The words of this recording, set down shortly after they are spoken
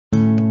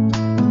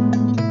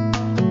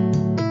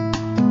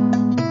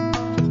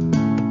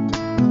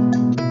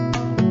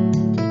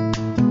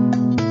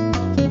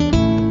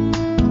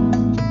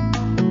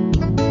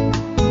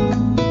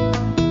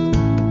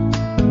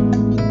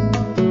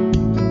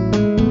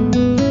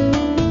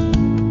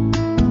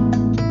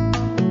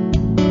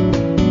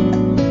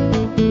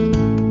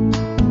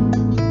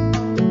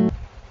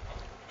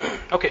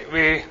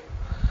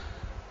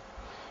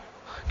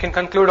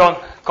can conclude on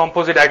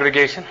composite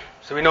aggregation.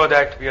 So we know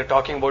that we are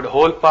talking about a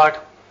whole part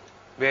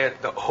where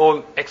the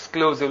whole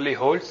exclusively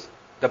holds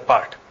the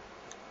part.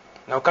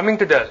 Now coming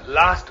to the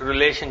last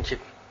relationship,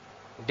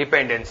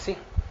 dependency.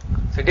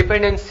 So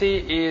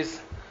dependency is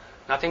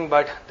nothing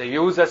but the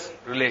users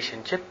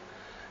relationship.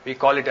 We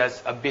call it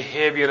as a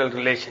behavioral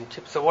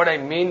relationship. So what I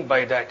mean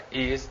by that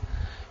is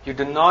you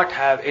do not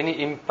have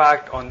any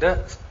impact on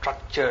the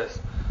structures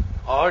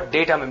or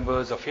data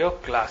members of your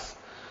class.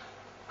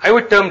 I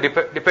would term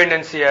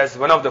dependency as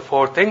one of the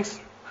four things.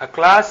 A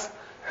class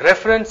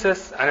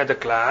references another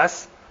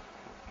class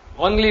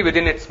only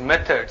within its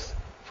methods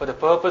for the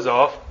purpose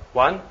of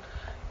 1.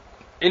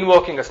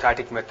 Invoking a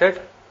static method,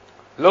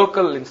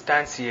 local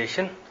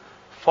instantiation,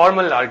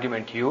 formal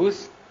argument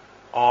use,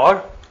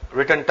 or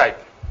return type.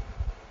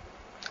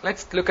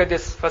 Let's look at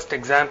this first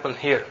example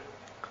here.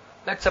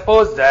 Let's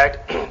suppose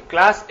that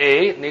class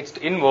A needs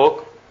to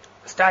invoke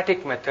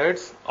static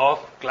methods of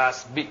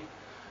class B.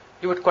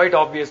 You would quite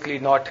obviously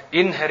not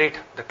inherit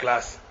the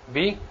class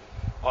B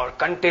or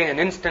contain an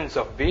instance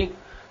of B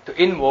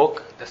to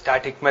invoke the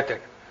static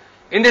method.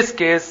 In this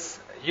case,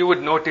 you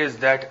would notice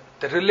that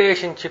the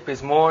relationship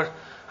is more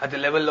at the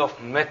level of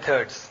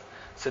methods.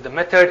 So the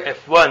method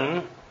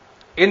F1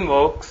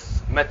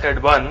 invokes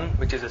method 1,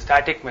 which is a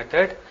static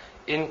method,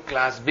 in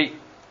class B.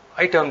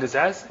 I term this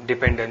as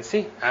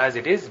dependency as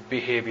it is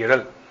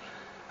behavioral.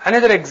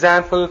 Another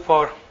example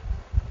for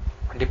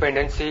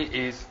dependency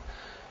is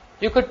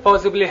you could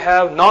possibly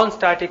have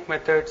non-static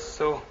methods.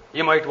 So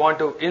you might want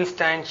to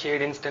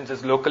instantiate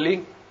instances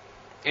locally,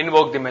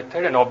 invoke the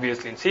method, and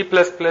obviously in C++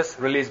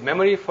 release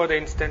memory for the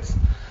instance.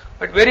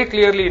 But very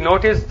clearly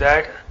notice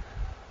that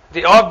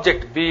the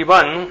object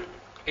B1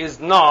 is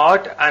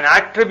not an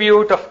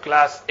attribute of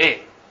class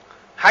A.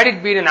 Had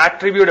it been an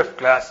attribute of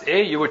class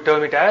A, you would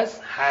term it as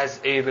has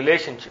a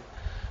relationship.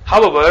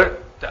 However,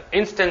 the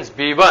instance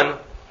B1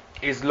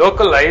 is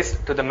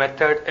localized to the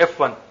method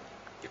F1.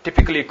 You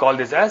typically call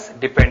this as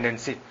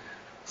dependency.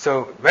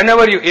 So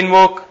whenever you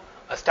invoke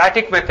a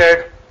static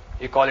method,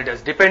 you call it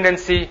as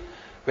dependency.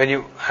 When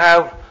you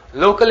have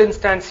local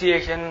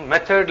instantiation,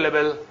 method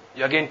level,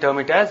 you again term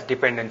it as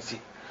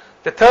dependency.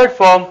 The third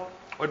form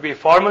would be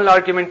formal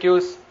argument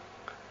use.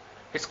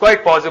 It's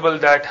quite possible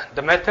that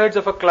the methods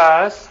of a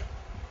class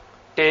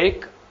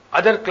take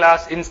other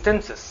class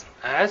instances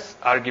as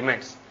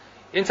arguments.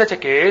 In such a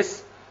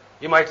case,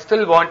 you might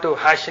still want to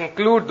hash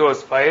include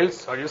those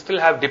files, or you still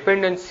have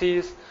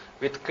dependencies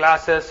with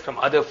classes from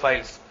other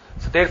files.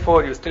 So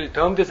therefore, you still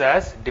term this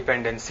as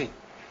dependency.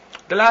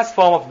 The last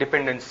form of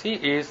dependency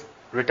is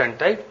return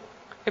type.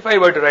 If I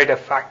were to write a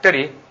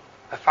factory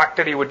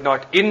would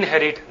not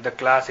inherit the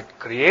class it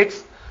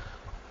creates,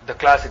 the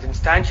class it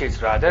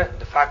instantiates rather.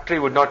 The factory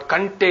would not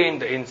contain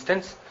the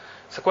instance.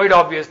 So quite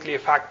obviously a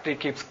factory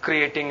keeps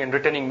creating and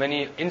returning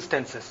many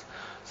instances.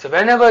 So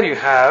whenever you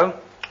have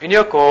in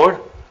your code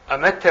a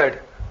method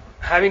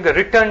having a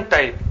return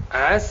type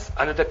as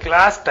another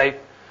class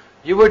type,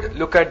 you would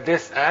look at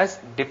this as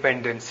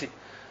dependency.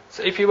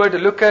 So if you were to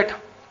look at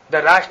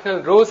the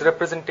rational rows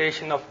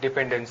representation of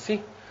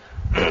dependency,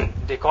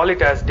 they call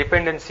it as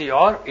dependency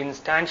or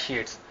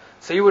instantiates.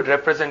 So you would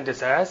represent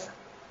this as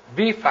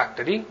B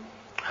factory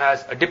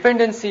has a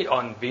dependency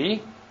on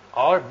B,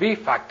 or B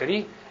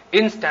factory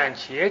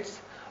instantiates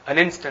an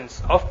instance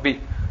of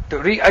B. To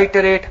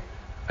reiterate,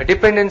 a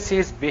dependency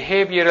is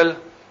behavioral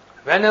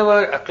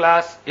whenever a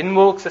class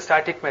invokes a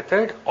static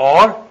method,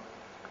 or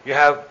you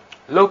have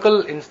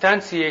local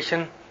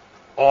instantiation,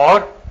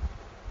 or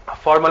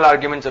formal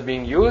arguments are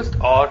being used,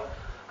 or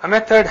a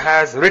method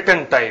has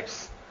return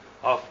types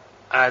of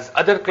as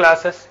other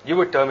classes, you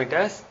would term it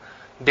as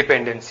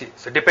dependency.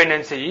 So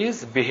dependency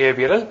is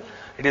behavioral.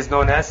 It is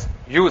known as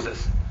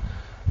uses.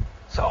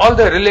 So all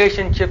the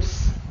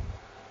relationships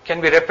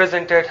can be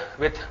represented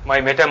with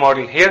my meta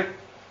model here,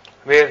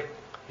 where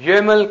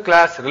UML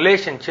class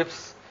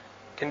relationships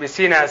can be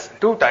seen as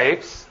two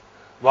types.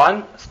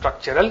 1,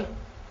 structural,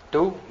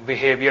 2,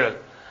 behavioral.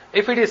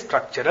 If it is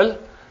structural,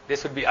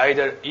 this would be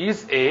either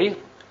is A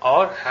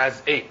or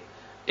has A.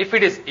 If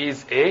it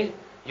is A,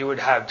 you would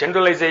have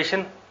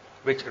generalization,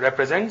 which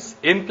represents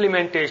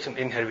implementation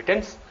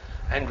inheritance,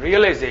 and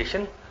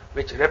realization,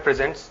 which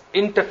represents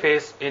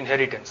interface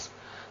inheritance.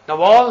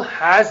 Now all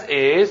has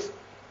A's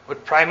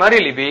would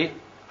primarily be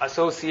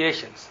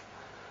associations.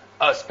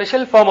 A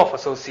special form of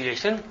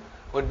association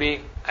would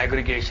be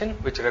aggregation,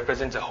 which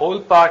represents a whole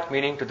part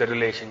meaning to the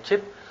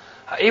relationship.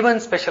 An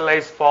even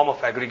specialized form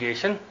of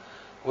aggregation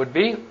would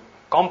be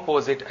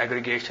composite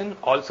aggregation,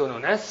 also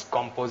known as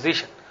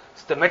composition.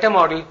 So the meta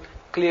model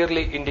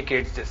clearly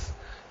indicates this.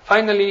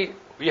 Finally,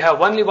 we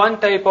have only one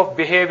type of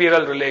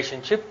behavioral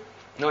relationship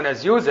known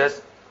as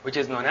uses, which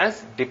is known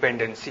as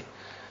dependency.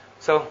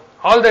 So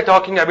all the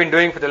talking I've been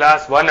doing for the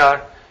last 1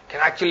 hour can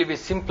actually be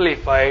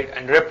simplified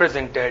and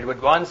represented with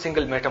one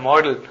single meta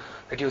model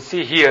that you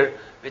see here,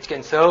 which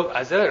can serve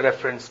as a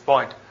reference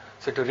point.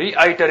 So to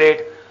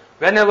reiterate,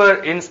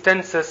 whenever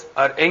instances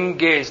are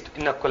engaged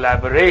in a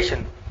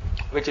collaboration,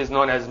 which is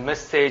known as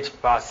message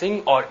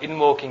passing or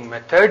invoking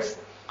methods,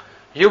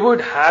 you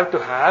would have to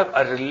have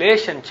a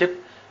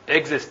relationship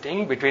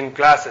existing between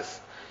classes.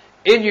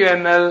 In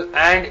UML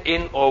and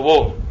in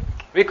OO,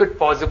 we could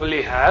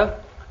possibly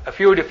have a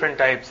few different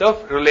types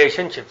of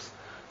relationships.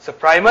 So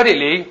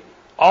primarily,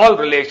 all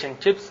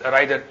relationships are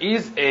either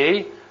is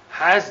a,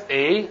 has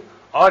a,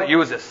 or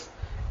uses.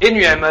 In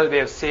UML, we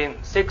have seen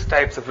 6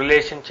 types of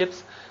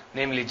relationships,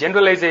 namely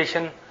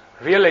generalization,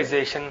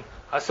 realization,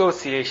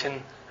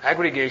 association,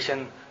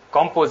 aggregation,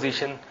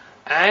 composition,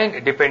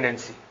 and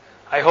dependency.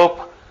 I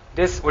hope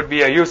this would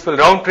be a useful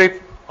round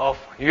trip of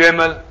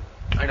UML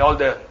and all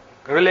the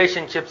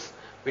relationships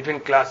between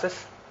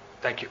classes.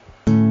 Thank you.